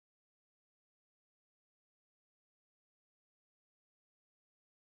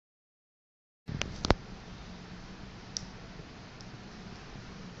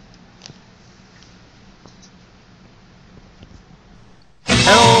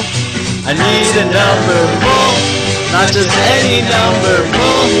I need a number more, not just any number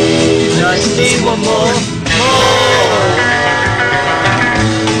more. I just need one more.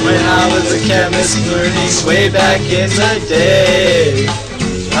 When I was a chemist learning way back in the day,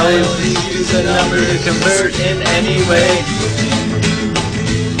 I always use a number to convert in any way.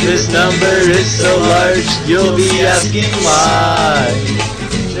 This number is so large, you'll be asking why.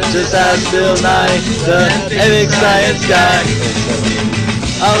 Just ask Bill Nye, the epic science guy.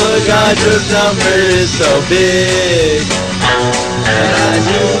 Avogadro's number is so big, and I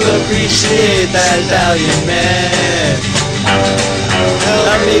do appreciate that Italian man.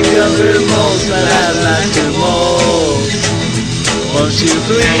 Help me cover moles that has not two moles. Won't you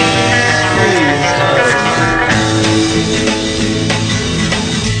please help me?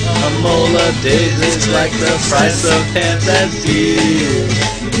 A mole of days is like the price of pants at sea.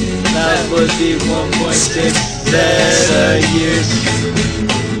 That would be 1.6 years.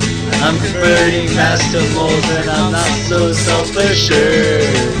 I'm converting mass to moles and I'm not so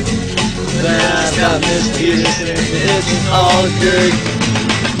self-assured. Then I've got Miss Peterson, it's all good.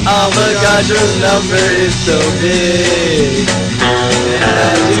 Avogadro's number is so big, and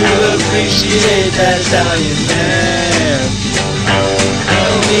I do appreciate that Italian man.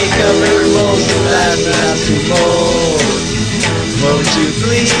 Help me cover moles and last not too moles. Won't you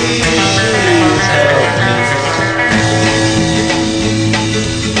please help me?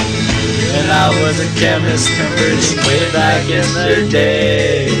 And I was a chemist converting way back in the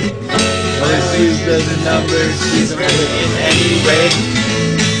day. Always used the numbers, use them in any way.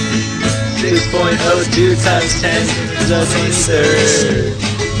 6.02 times 10 to the 23rd.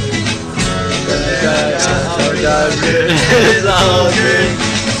 Avogadro is all good.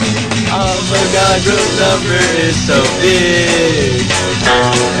 Avogadro's number is so big,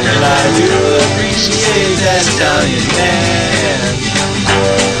 and I do appreciate that Italian man.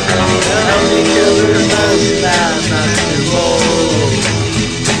 Help me cover most, not too old.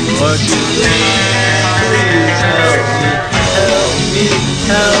 Won't you please